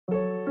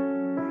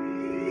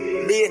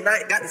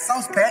Midnight got the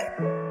sauce pack.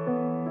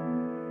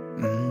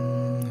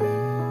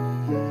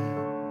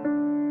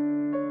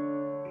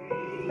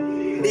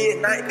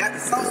 Midnight got the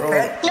sauce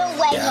pack. No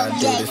way, yeah, I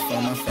do this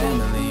for my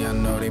family. I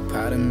know they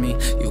proud of me.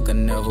 You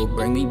can never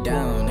bring me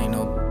down. Ain't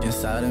no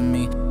inside of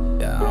me.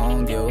 Yeah, I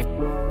don't give a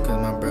cause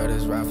my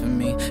brothers ride for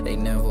me. They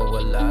never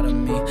would lie to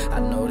me. I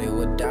know they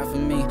would die for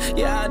me.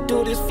 Yeah, I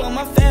do this for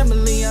my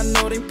family. I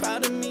know they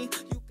proud of me.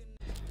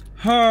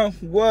 Huh?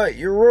 What?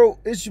 You wrote?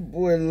 It's your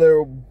boy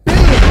Lil B.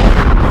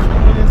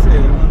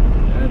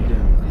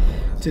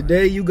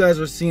 Today you guys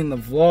are seeing the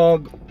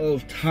vlog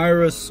of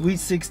Tyra's Sweet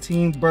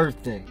 16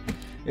 birthday.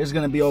 There's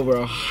gonna be over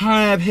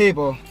 100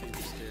 people.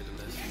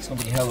 It's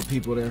gonna be hella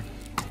people there.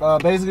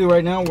 Basically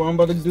right now what I'm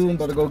about to do, I'm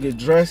about to go get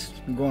dressed.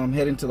 I'm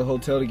heading to the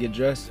hotel to get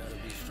dressed.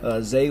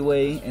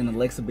 Zayway and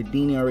Alexa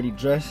Bedini already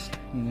dressed,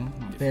 you know,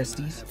 my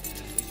besties.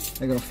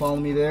 They're gonna follow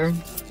me there.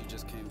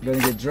 We're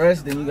gonna get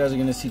dressed, then you guys are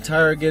gonna see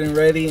Tyra getting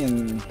ready,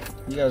 and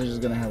you guys are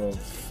just gonna have a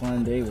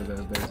fun day with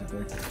us,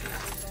 basically.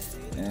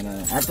 And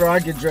after I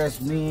get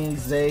dressed, me,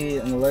 Zay,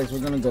 and Alex, we're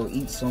gonna go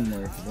eat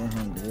somewhere because we're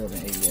hungry. We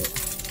haven't ate yet.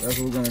 So that's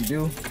what we're gonna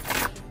do.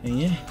 And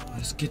yeah,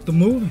 let's get the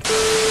moving.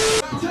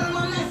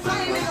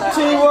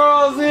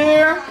 T-World's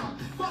here.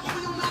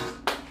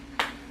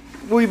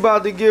 We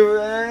about to give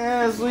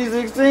her Sweet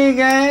 16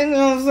 gang, you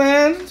know what I'm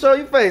saying? Show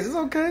your face, it's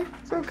okay,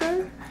 it's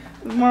okay.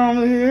 His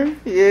mama here.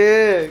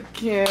 Yeah,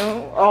 Kim.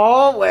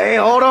 Oh, wait,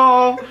 hold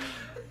on.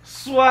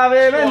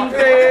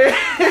 Suavemente.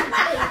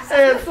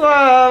 It's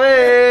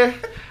suave.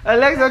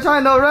 Alexa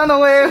trying to run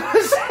away.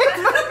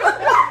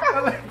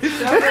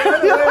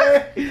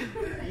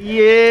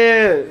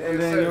 Yeah. And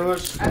then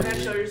yours. And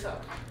then show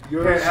yourself.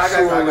 Yours.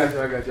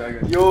 I got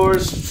you.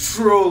 Yours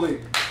truly.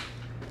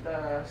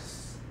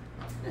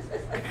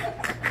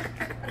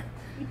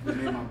 You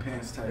made my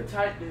pants tight.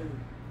 Tight, dude.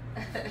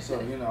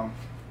 So, you know.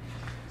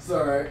 It's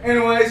alright.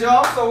 Anyways,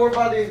 y'all, so we're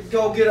about to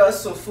go get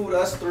us some food,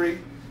 us three.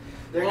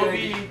 They're gonna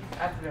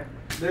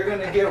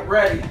get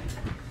ready.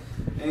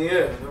 And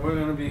yeah, we're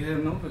gonna be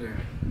heading over there.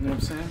 You know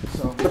what I'm saying?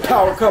 So the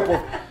power couple.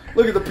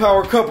 Look at the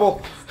power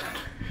couple.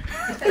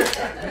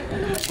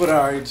 But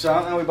alright,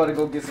 y'all, now we about to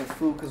go get some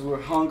food because we're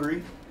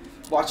hungry.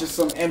 Watching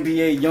some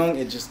NBA Young.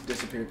 It just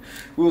disappeared.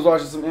 We was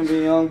watching some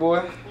NBA Young,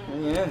 boy.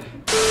 And yeah.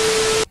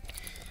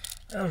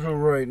 As of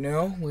right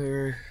now,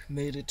 we're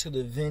made it to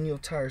the venue.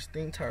 Tyra's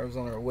thing. Tyra's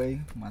on her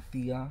way. My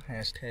Thea,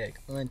 hashtag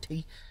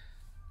auntie,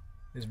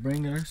 is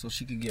bringing her so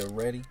she could get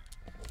ready.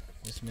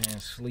 This man's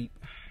asleep.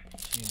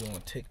 She's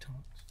doing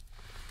TikToks.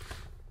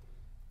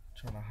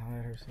 Trying to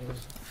hide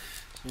herself.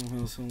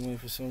 Somehow, some way,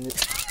 for some reason.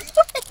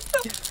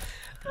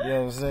 You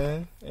know what I'm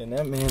saying? And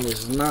that man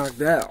is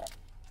knocked out.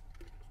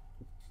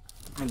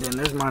 And then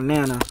there's my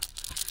Nana.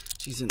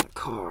 She's in the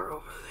car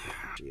over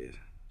there. She is.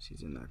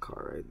 She's in that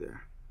car right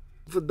there.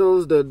 For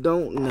those that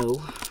don't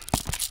know,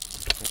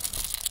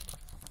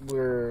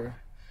 we're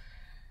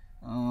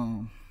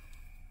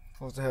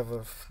supposed to have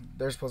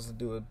they're supposed to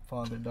do a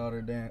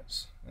father-daughter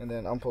dance, and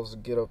then I'm supposed to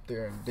get up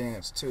there and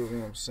dance too, you know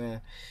what I'm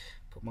saying?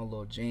 Put my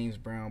little James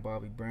Brown,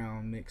 Bobby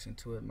Brown mix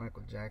into it,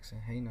 Michael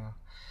Jackson, hey now.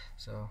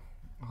 So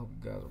I hope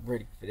you guys are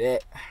ready for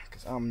that,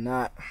 because I'm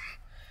not.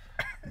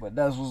 But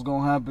that's what's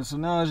gonna happen. So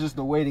now it's just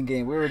the waiting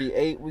game. We already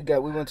ate. We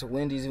went to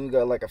Wendy's and we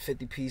got like a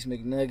 50-piece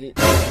McNugget.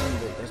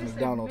 That's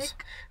McDonald's.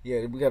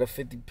 Yeah, we got a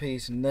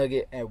 50-piece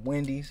nugget at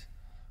Wendy's.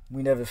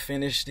 We never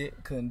finished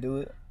it. Couldn't do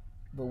it.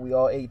 But we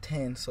all ate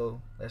 10,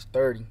 so that's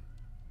 30.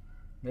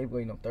 Maybe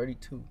wait, no,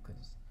 32,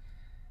 because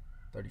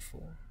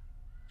 34.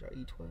 Did y'all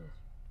eat 12?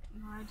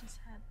 No, I just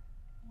had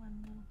one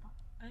little box.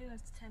 I think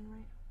that's 10,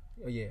 right?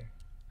 Oh yeah.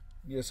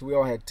 Yeah, so we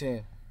all had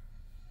 10.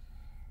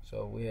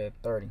 So we had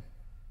 30.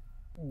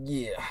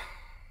 Yeah.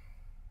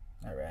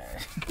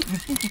 Alright.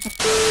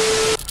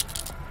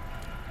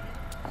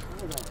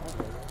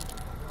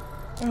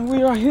 And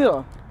we are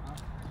here.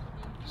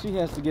 She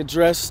has to get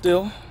dressed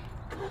still.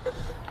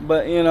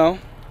 But you know,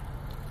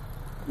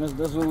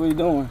 that's what we're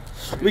doing.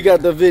 We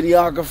got the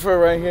videographer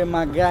right here,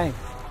 my guy.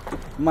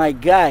 My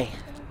guy.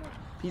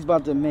 He's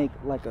about to make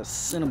like a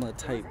cinema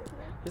type.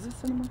 Is it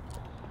cinema?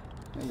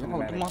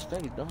 Cinematic. My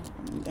face, dog.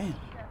 Damn.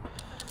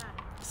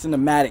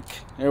 Cinematic.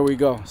 There we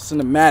go.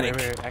 Cinematic.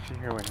 Wait, actually,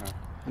 here, wait, no.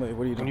 Wait,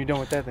 what are you doing? When you're done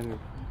with that, then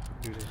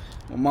do this.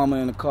 My mama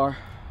in the car.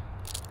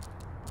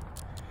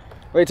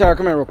 Wait, Tyra,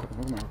 come here real quick.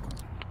 Come here real quick.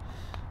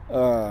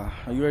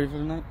 Are you ready for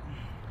the night?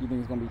 You think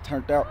it's gonna be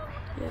turned out?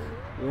 Yeah.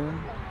 Yeah?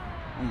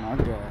 Oh my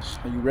gosh.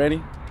 Are you ready?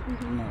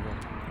 Mm-hmm. I'm not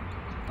ready.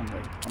 I'm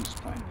ready. I'm just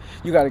playing.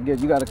 You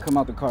gotta come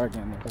out the car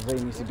again, because they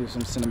need to do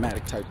some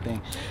cinematic type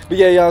thing. But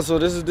yeah, y'all, so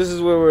this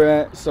is where we're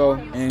at. So,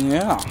 and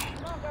yeah.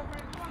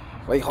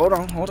 Wait, hold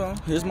on.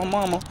 Here's my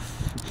mama.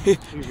 Okay,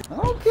 well,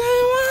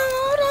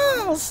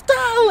 hold on.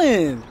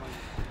 Styling.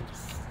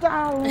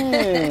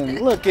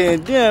 Looking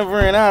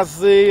different. I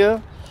see ya.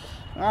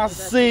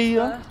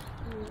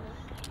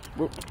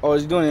 Oh,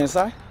 is you doing it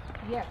inside?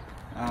 Yeah.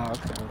 Oh,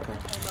 okay.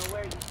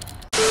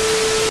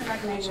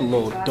 It's a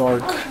little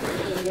dark.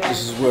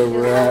 This is where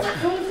we're at.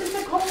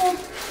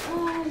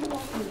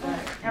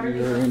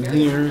 We're in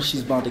here.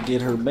 She's about to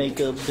get her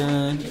makeup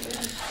done.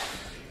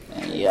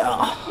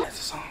 Yeah. That's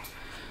the song.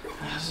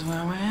 That's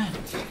where we're at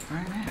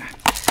right now.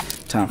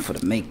 Time for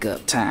the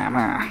makeup time,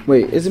 huh?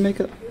 Wait, is it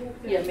makeup?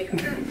 Yeah,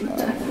 makeup.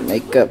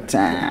 Makeup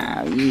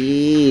time,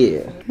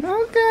 yeah.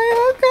 Okay.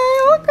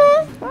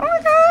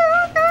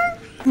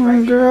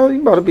 Alright, girl,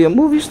 you about to be a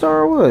movie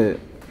star or what?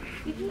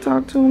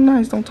 Talk to him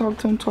nice, don't talk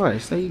to him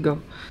twice. There you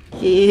go.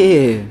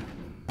 Yeah.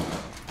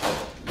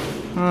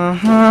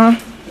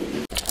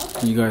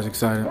 You guys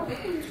excited?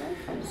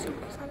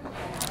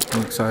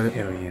 You excited?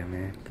 Hell yeah,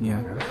 man.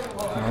 Yeah.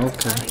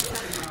 Okay.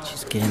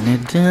 She's getting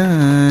it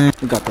done.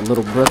 We got the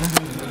little brother.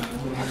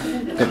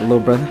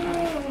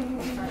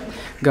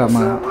 Got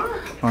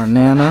our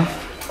Nana.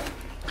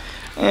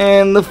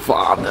 And the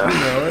father.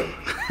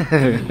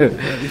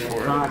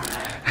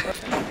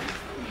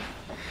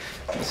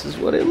 This is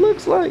what it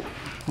looks like.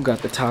 We got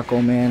the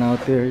taco man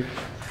out there.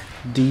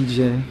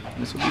 DJ.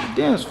 This will be the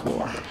dance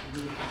floor.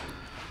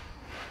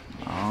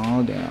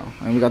 Oh, damn.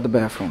 And we got the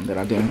bathroom that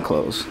I didn't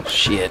close.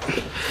 Shit.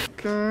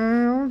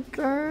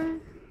 Okay.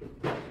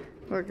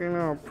 Looking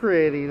all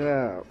pretty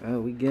now.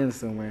 Oh, we getting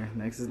somewhere.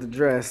 Next is the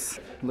dress.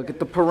 Look at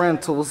the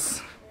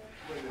parentals.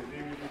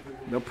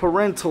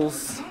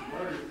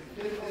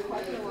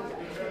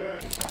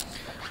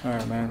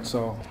 Alright, man.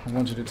 So, I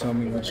want you to tell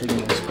me what you're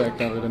going to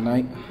expect out of the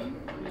night.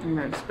 I'm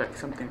gonna expect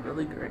something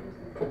really great.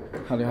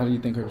 How do you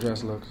think her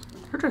dress looks?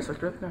 Her dress looks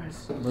really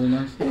nice. Really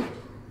nice? Yeah.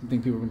 You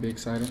think people are gonna be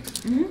excited?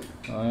 Mm-hmm.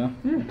 Oh yeah?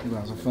 Yeah. You gonna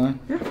have some fun?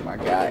 Yeah. My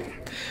guy.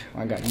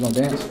 You gonna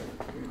dance?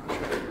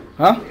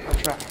 Huh? I'll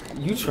try.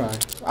 You try.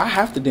 I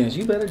have to dance.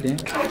 You better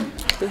dance.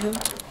 What the hell?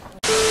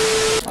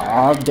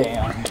 Oh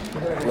damn.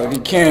 Look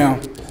at Cam.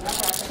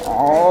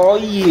 Oh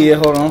yeah.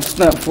 Hold on.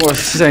 Snap for a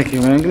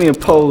second, man. Give me a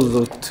pose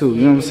or two.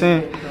 You know what I'm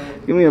saying?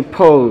 Give me a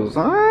pose.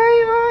 All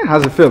right.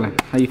 How's it feeling?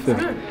 How you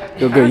feeling?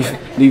 Feel good.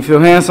 Do you feel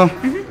handsome?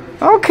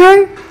 Mm-hmm.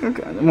 Okay. I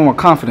want more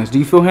confidence. Do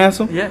you feel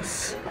handsome?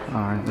 Yes.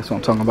 All right. That's what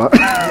I'm talking about.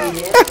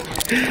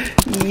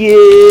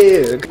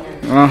 Yeah.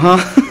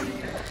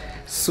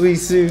 Sweet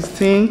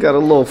 16. Got a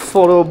little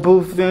photo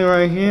booth thing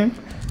right here.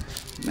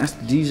 That's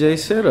the DJ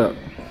setup.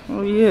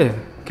 Oh yeah.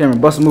 Cameron,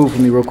 bust a move for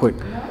me real quick.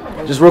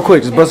 Just real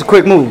quick. Just bust a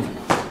quick move.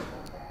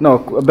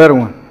 No, a better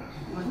one.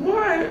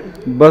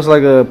 What? Bust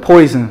like a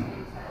Poison.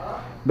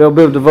 Bell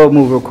Biv DeVoe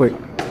move real quick.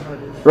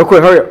 Real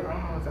quick, hurry up.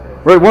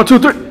 Ready, 1, 2,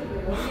 3.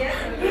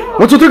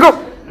 1, 2, 3, go.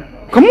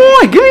 Come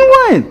on, give me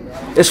one.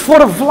 It's for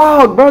the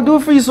vlog, bro. Do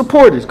it for your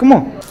supporters. Come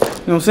on. You know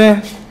what I'm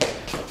saying?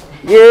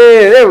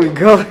 Yeah, there we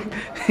go.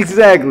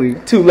 Exactly.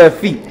 2 left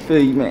feet. Feel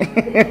you, man.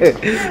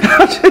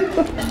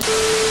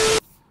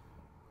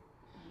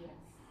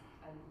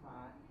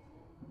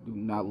 Do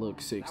not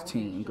look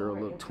 16. Girl,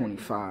 look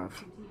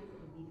 25.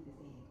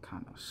 What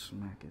kind of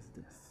smack is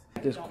this?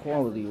 This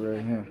quality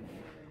right here.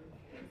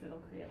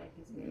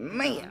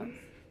 Man.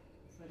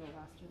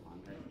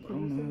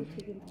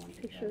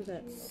 Pictures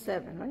at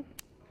 7, right?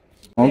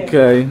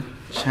 Okay,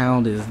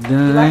 child is done.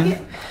 You like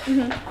it?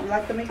 Mm-hmm. You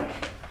like the makeup?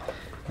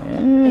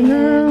 And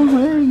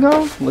there you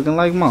go, looking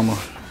like mama.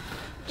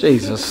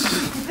 Jesus,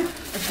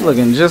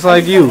 looking just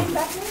like you.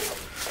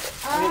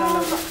 I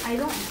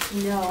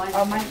don't know.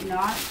 I might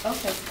not.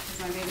 Okay. Because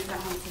my baby's at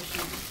home, so she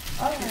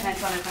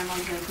depends on if my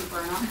mom's gonna keep her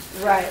or not.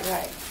 Right.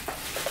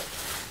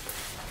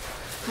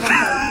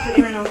 Put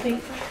your nose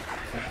pink.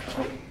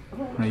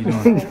 How you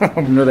doing?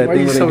 You know that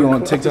thing where they do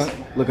on TikTok?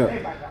 Look up.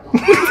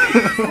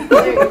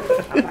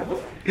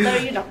 No,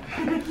 you don't.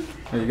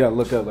 You gotta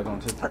look up like on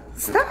TikTok.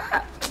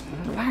 Stop.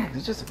 Relax,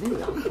 it's just a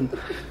video.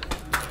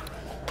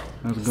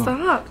 How's it going?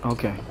 Stop.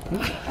 Okay.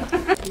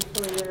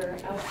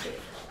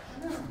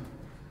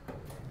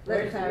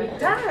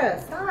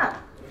 Stop.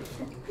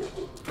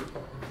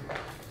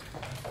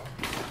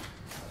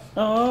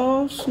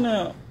 Oh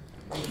snap.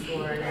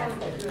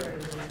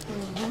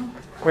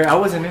 Wait, I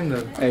wasn't in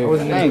the. Hey, I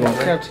ain't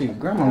gonna cap to you.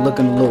 Grandma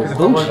looking a little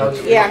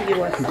bougie. Yeah, he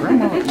was.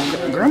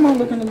 Grandma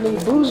looking a little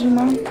bougie,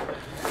 man.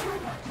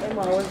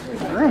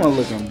 Grandma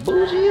looking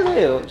bougie as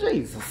hell.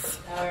 Jesus.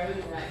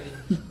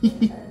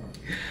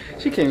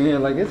 She came in here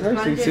like it's her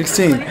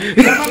 16.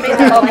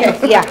 Okay,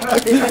 yeah.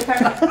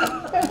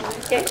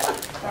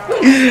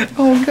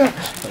 Oh god.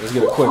 Let's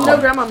get a quick No, one.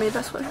 Grandma made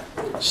that sweater.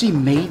 She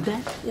made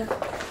that? Yeah.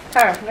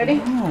 Tara,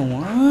 ready? Oh,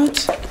 what?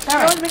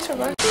 Tara, make sure.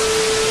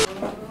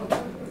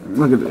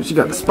 Look at this. She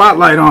got the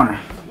spotlight on her.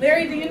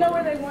 Larry, do you know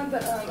where they want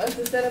us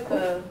to set up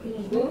the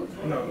booth?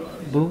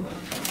 Booth?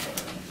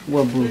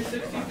 What booth?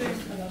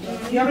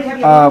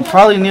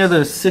 Probably near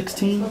the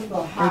 16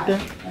 right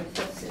there.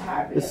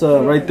 It's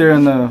right there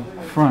in the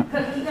front.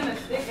 He's gonna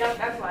stick out.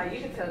 That's why you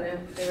can tell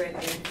them they're right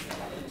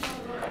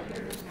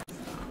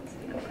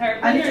there.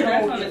 I need to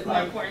hold it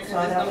so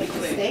that we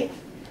can stay.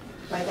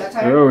 Like that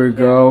time. There we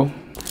go.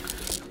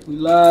 We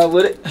live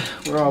with it.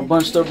 We're all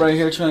bunched up right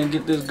here trying to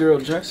get this girl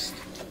dressed.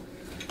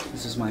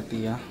 This is my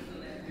Thea,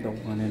 the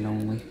one and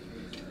only.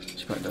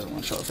 She probably doesn't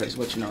want to show her face,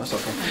 but you know, it's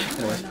okay.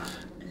 Anyways,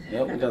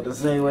 yep, we got the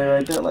same way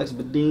right there, like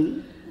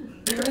Badini.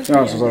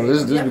 No, so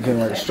this became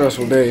like a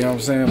stressful day, you know what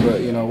I'm saying?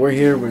 But, you know, we're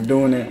here, we're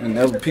doing it, and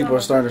other people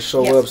are starting to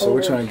show up, so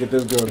we're trying to get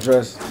this girl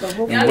dressed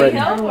and ready.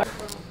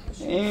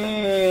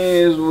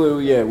 And where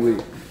we at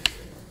with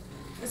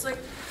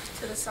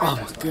Oh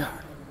my God.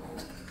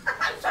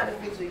 I'm trying to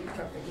fix you.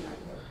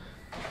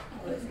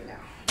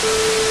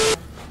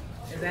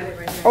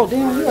 Oh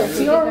damn, you got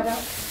CR?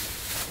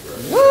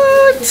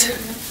 What?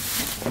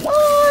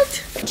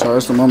 So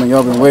that's the moment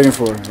y'all been waiting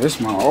for. This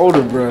is my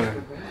older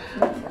brother.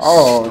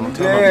 Oh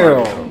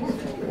damn.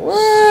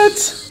 What?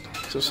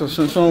 So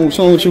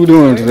what you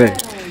doing today?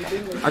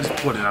 I just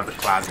pulled it out the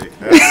closet.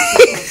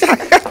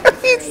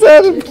 He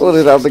said he pulled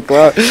it out the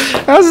closet.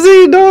 I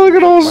see, dog. Look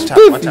at all the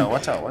stuff.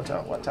 Watch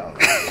out.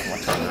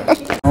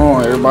 Oh,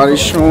 everybody's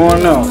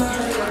showing up.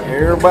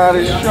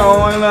 Everybody's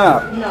showing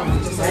up.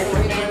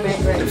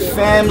 The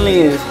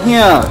family is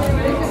here.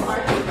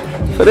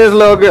 For this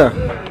little girl,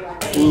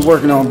 we're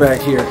working on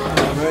back here.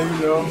 Man,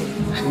 you know,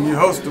 when you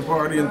host the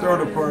party and throw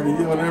the party, you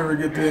don't ever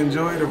get to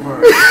enjoy the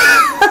party.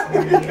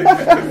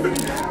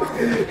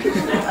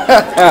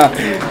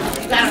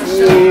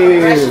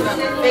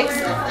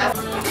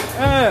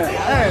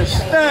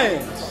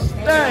 Stand.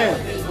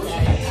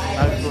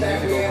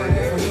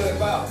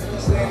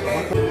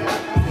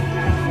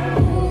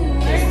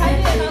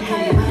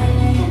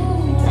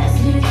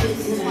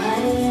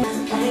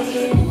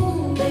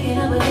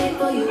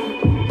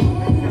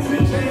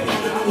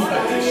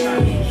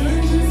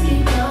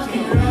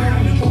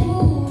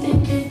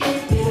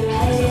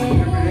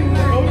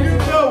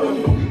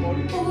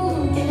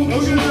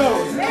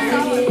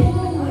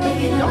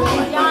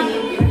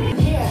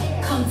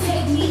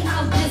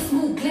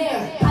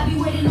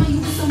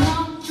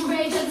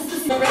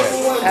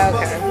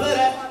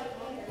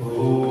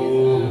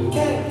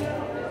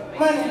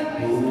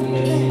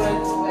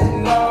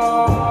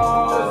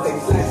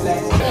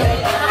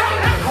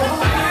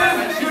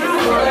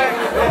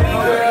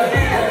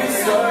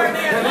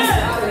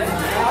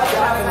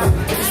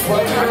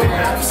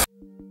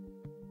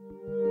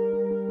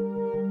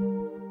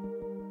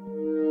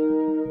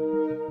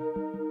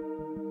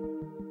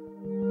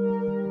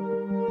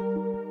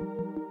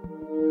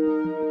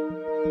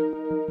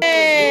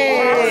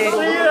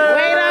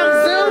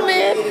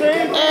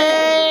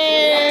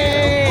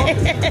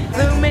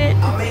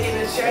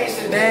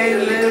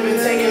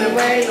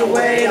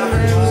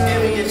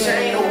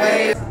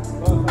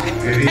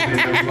 Good evening,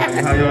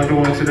 everybody. How y'all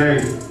doing today?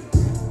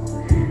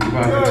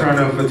 About to turn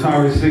up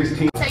Atari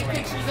 16.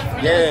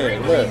 Yeah,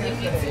 look.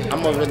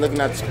 I'm over here looking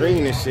at the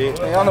screen and shit.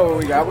 Hey, y'all know what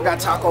we got. We got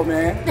Taco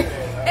Man.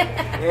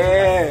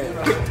 Yeah.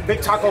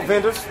 Big taco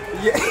vendors.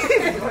 Yeah.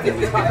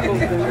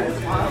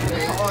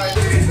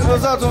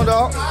 What's up to him,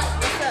 dog?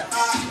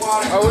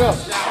 Oh, what up?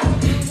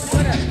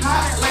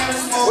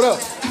 What up?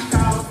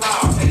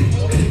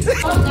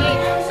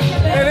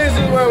 And this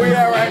is where we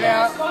at right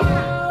now.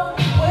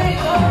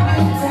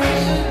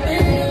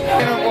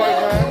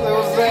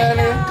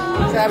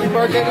 Happy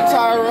birthday to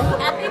Tyra.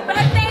 Happy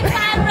birthday,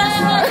 Tyra.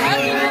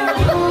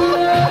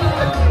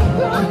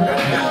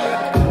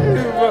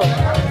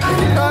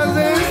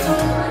 Cousins,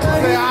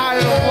 say hi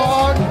to the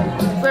vlog.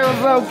 Say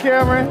what's up,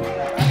 Cameron.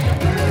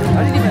 I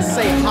didn't even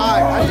say hi.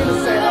 I didn't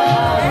even say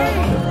hi.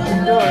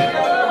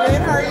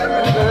 How you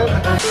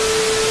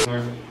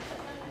doing?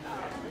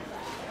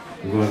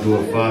 We're going to do a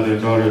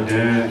father-daughter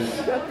dance.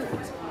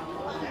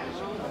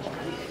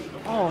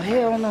 Oh,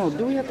 hell no.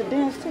 Do we have to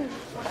dance too?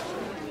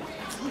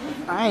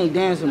 I ain't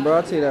dancing, bro.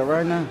 I'll tell you that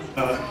right now.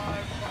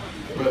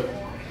 But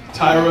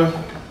Tyra,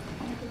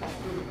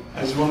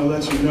 I just want to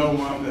let you know,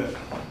 Mom, that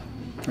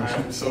I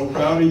am so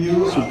proud of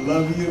you. I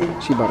love you.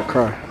 She about to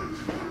cry.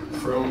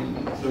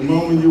 From the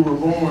moment you were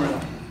born,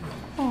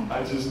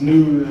 I just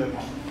knew that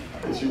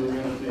you were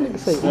going to be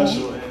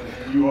special, and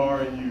you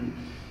are, and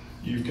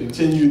you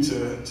continue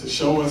to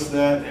show us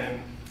that,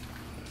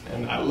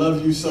 and I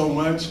love you so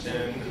much,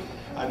 and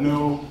I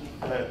know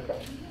that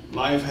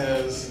life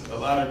has a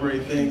lot of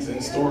great things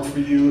in store for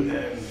you,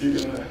 and you're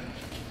gonna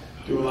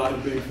do a lot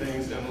of big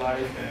things in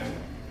life, and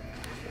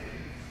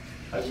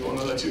I just want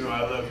to let you know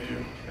I love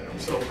you, and I'm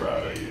so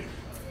proud of you.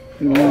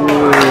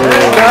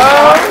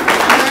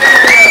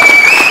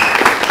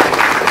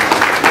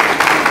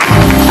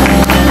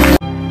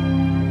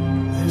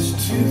 There's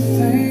two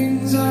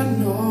things I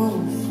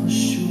know for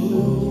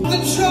sure. The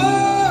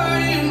joy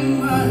in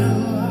my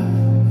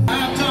life.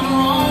 I've done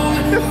wrong,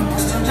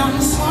 must have done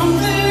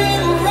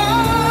something wrong.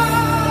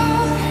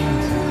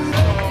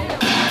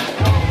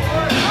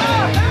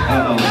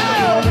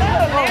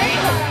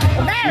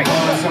 Hey,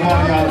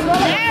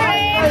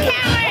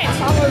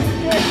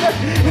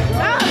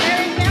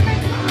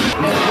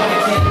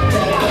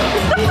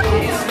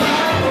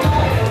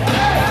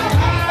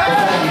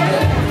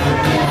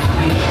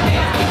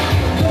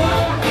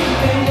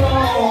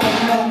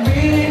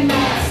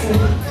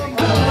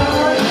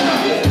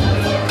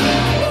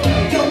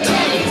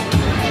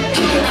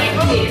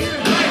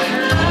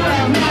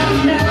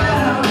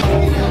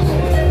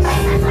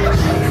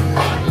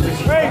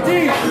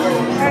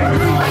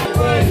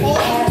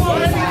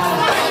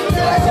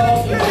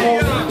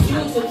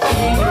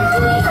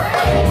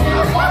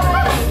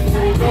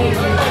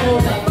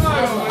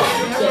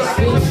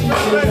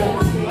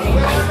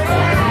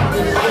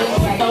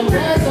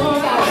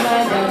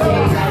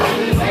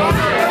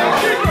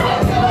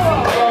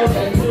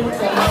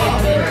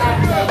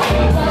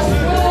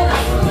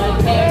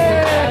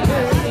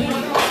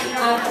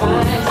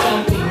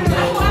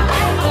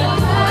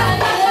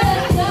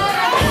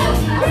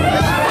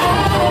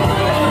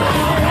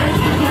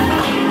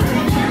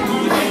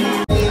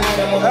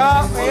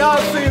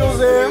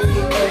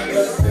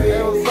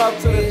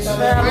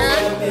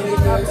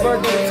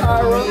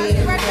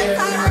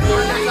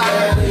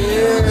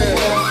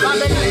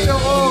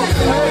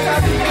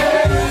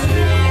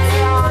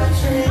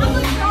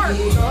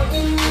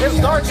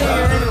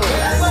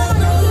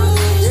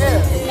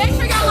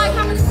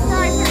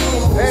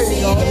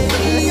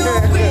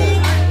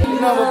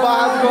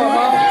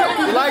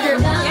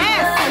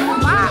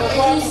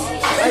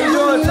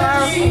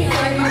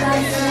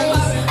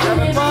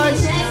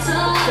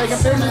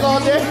 all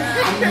day.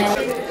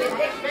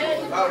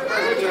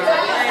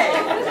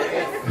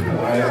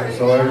 Alright,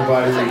 so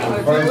everybody,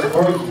 the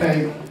first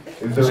take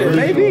is the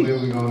original.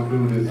 Then we're gonna do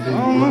this thing,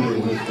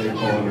 which they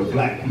call the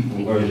black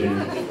people version.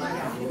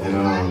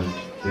 And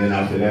then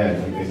after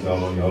that, you can go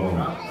on your own.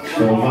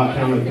 So on my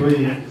count of 3,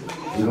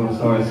 we're gonna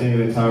start singing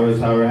to Tyra.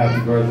 Tyra,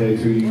 happy birthday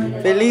to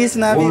you. Feliz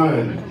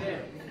Navidad. 1,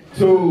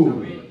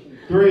 2,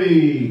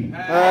 3.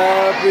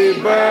 Happy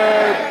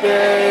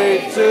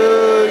birthday to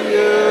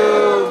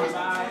you.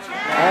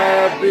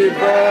 Happy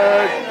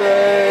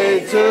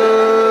birthday to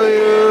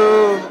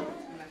you.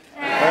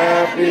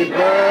 Happy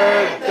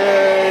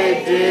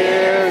birthday,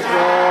 dear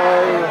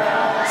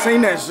Tyra.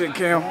 Sing that shit,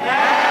 Cam.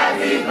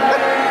 Happy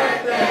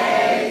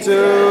birthday to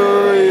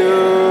you.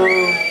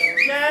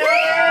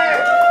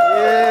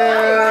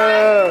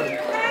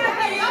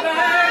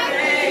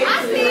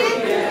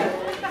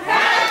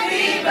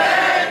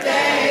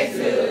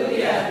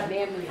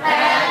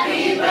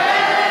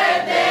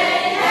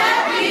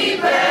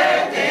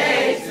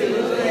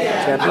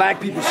 That black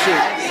people shit.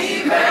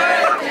 Happy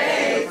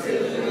birthday to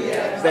you.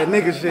 It's that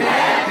nigga shit.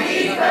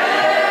 Happy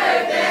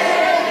birthday.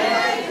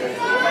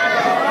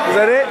 Is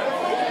that it?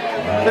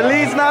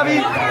 Feliz Navi?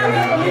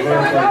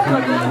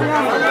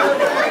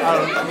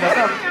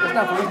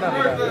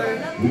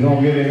 We're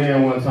gonna get it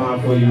in one time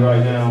for you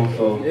right now.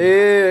 So yeah,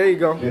 there you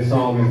go. This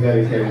song is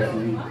dedicated to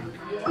you.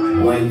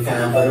 One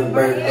time for the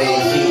birthday.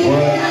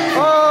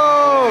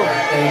 Oh!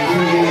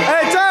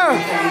 Hey, turn!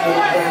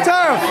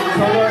 Turn!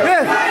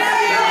 Yeah!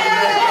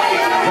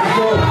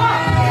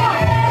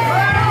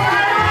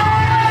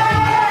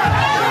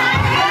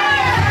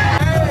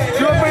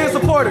 Do it for your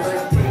supporters.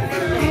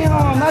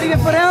 Damn, not even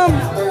for them.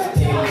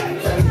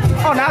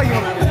 Oh, now you.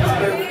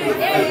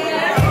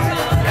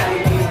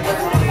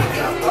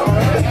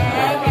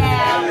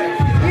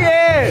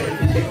 Yeah!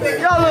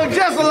 Y'all look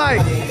just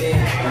alike.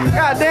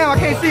 God damn, I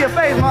can't see your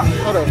face, ma.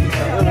 Hold up.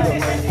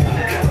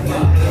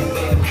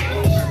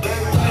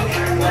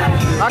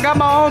 I got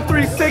my own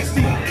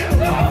 360.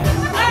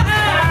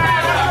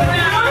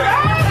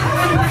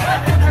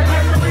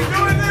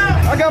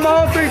 I got my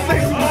own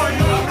 360.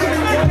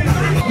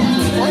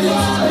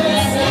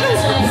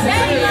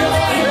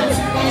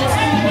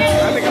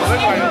 That nigga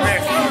look like a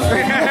mess.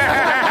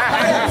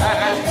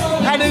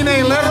 That nigga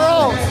named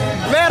Literal.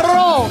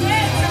 Literal.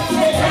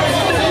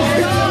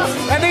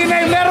 That nigga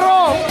named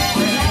Literal.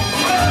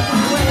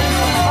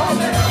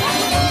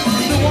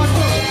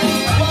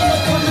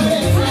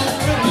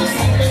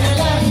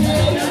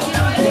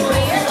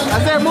 I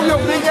said, move your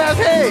big ass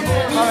head.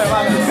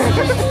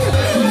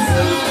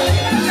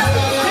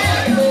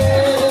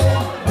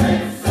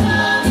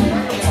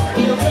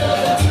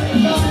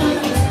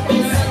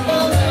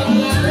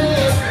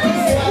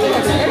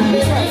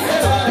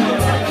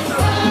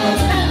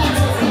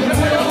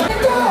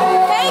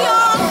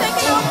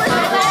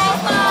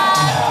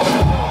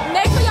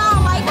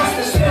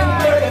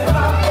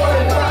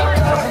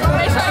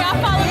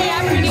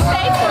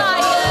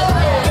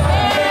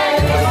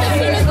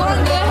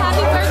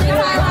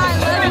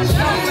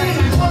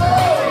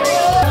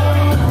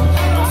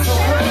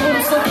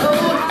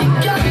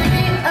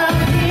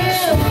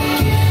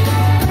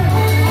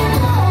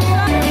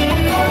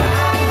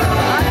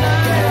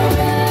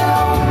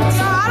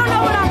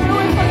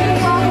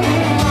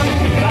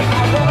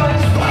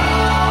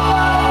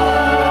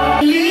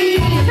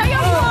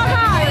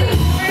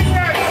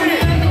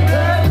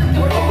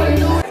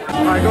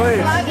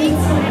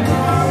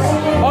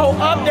 Oh,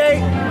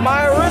 update.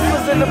 My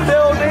Arissa's in the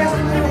building.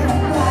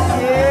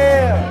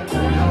 Yeah.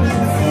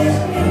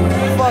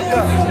 Fuck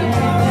up.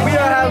 We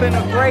are having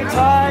a great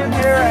time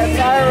here at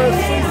Tyra's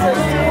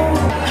C16.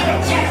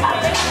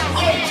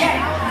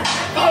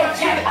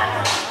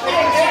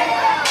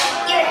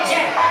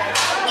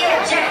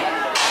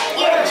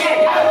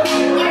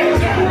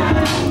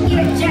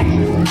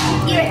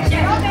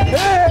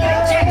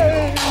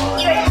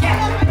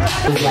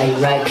 Like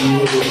right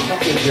here,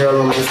 the girl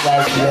on my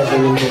side, she never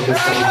even did the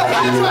same like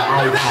me in the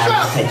iPod.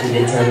 Touch it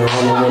and turn her on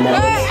and when I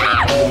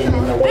was in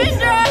the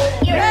waist.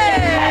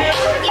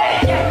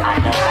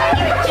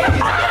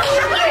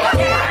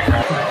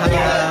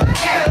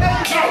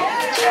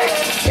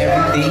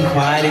 Everything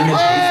quiet in the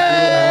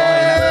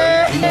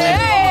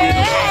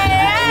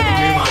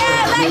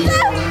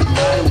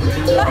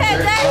Go ahead,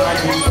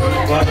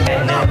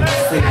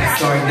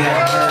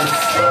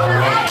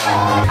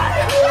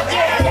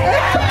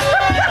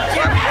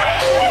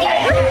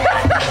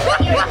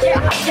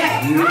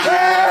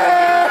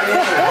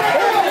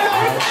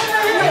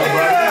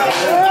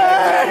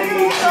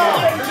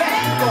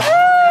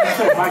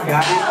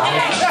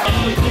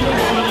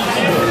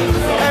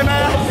 Hey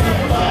man,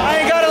 I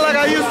ain't got it like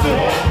I used to.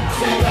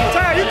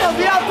 Tyra, you gonna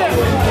be out there.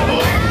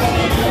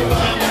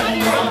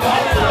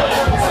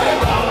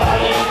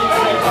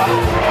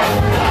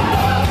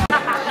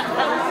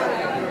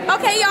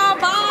 Okay, y'all,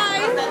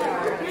 bye.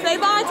 Say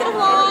bye to the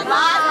vlog.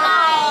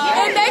 Bye.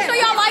 And make sure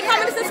y'all like,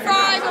 comment, and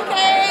subscribe,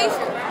 okay?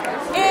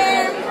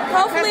 And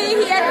hopefully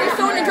he edits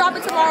soon and drop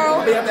it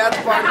tomorrow. After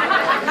the party.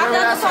 After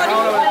the party.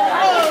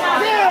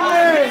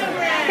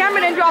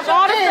 Cameron done dropped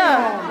all the stuff.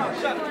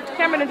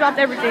 Camera done dropped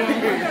everything.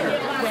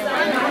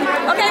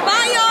 Okay,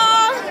 bye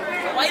y'all.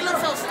 Why you look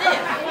so stiff?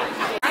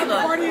 Tell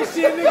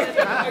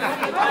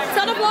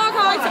the vlog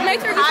hi.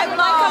 Make sure you like,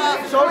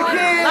 comment, show the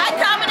kids. Like,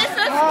 comment, and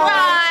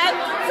subscribe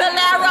to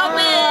Lara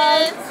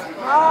Wins.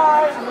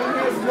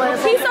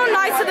 He's so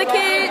nice to the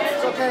kids.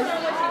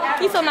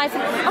 He's so nice.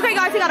 Okay,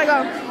 guys, he gotta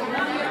go.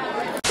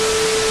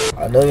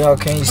 I know y'all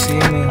can't see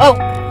me. Oh,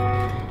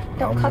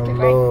 don't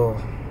copyright.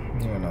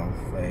 You know,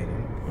 faded.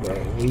 But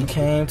we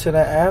came to the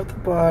after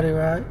party,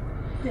 right?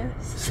 Yes.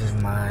 This is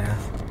Maya.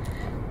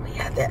 We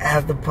got the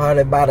after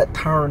party about to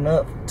turn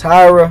up.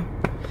 Tyra.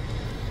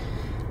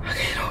 I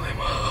can't open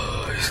my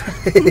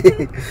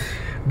eyes.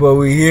 But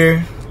we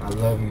here. I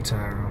love you,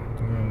 Tyra.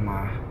 You're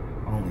my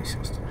only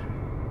sister.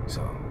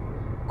 So,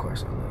 of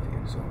course, I love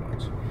you so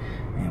much.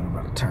 And we're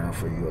about to turn up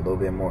for you a little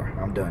bit more.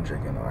 I'm done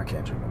drinking, though. I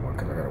can't drink no more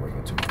because I got to wake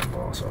up to the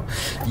ball. So,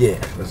 yeah,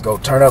 let's go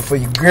turn up for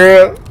you,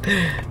 girl.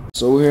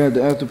 So, we're here at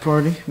the after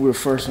party. We're the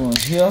first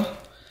ones here.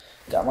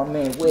 Got my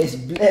man Wes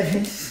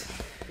Blevins.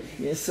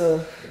 Yes,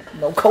 no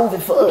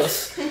COVID for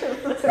us.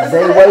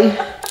 Zayway.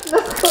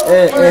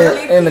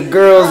 And the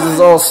girls is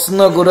all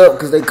snuggled up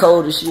because they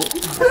cold as shit.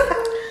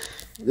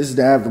 This is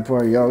the after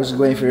party, y'all. We're just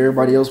waiting for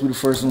everybody else. We the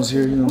first ones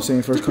here, you know what I'm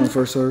saying? First come,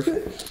 first serve.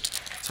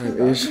 Type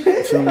ish.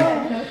 Feel me?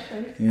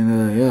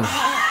 And yeah.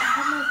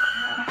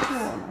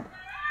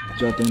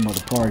 What y'all think about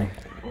the party?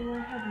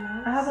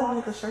 I have one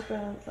with the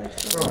circle, like,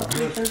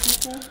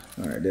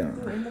 Alright, down.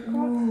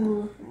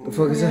 The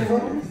fuck is that?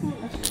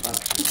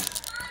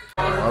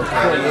 Okay,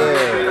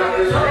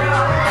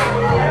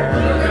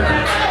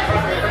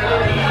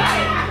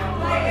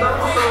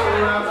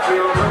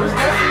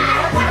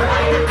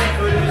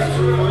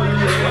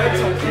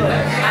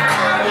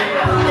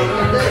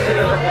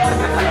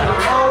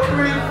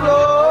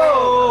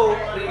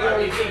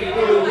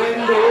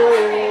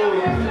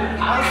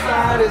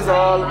 outside is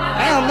all.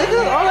 Damn,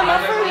 nigga, all in my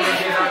face.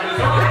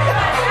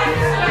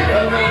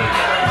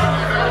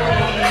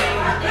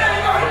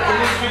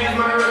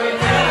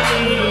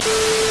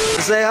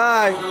 Say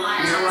hi.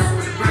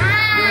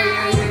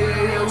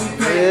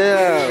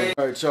 Yeah.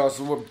 Alright, y'all,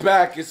 so we're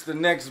back. It's the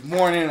next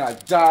morning. I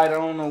died. I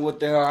don't know what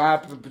the hell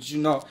happened, but you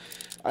know,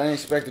 I didn't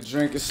expect to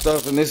drink and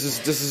stuff, and this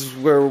is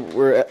where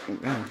we're at.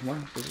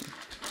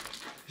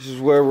 This is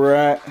where we're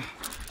at.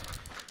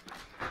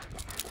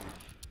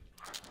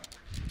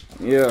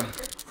 Yeah.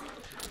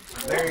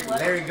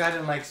 Larry got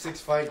in like 6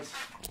 fights.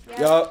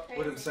 Yup.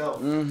 With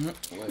himself.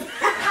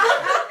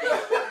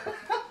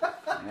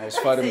 I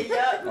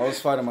was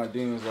fighting my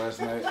demons last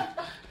night.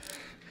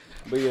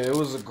 But yeah, it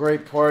was a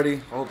great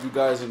party. I hope you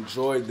guys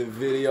enjoyed the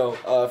video.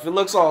 If it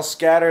looks all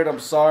scattered, I'm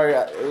sorry.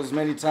 It was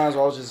many times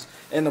where I was just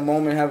in the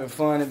moment having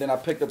fun, and then I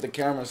picked up the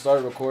camera and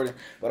started recording.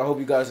 But I hope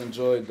you guys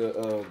enjoyed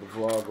the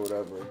vlog or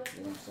whatever.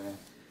 You know what I'm saying?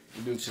 If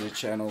you're new to the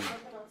channel,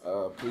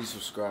 please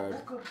subscribe.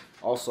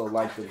 Also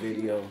like the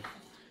video.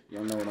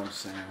 Y'all know what I'm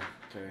saying.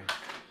 Okay.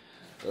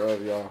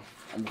 Love y'all.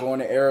 I'm going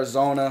to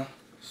Arizona,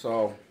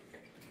 so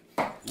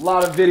a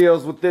lot of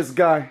videos with this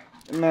guy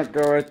and that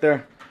girl right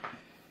there.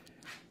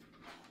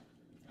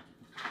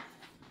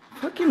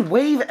 Fucking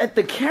wave at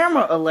the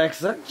camera,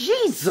 Alexa.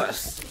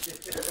 Jesus.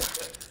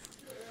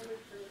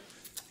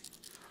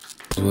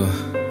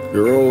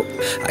 Girl,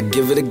 I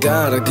give it to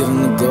God, I give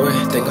him the glory.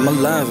 Think I'm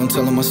alive, I'm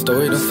telling my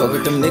story. Don't fuck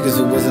with them niggas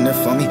who wasn't there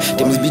for me.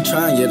 Demons be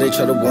trying, yeah, they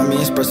try to warn me.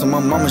 Expressing my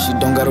mama, she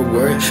don't gotta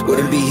worry.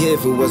 Wouldn't be here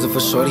if it wasn't for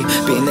shorty.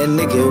 Being that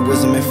nigga, it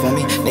wasn't meant for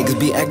me. Niggas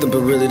be acting,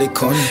 but really they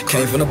corny.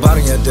 Came from the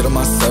bottom, yeah, I did it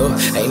myself.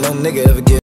 Ain't no nigga ever get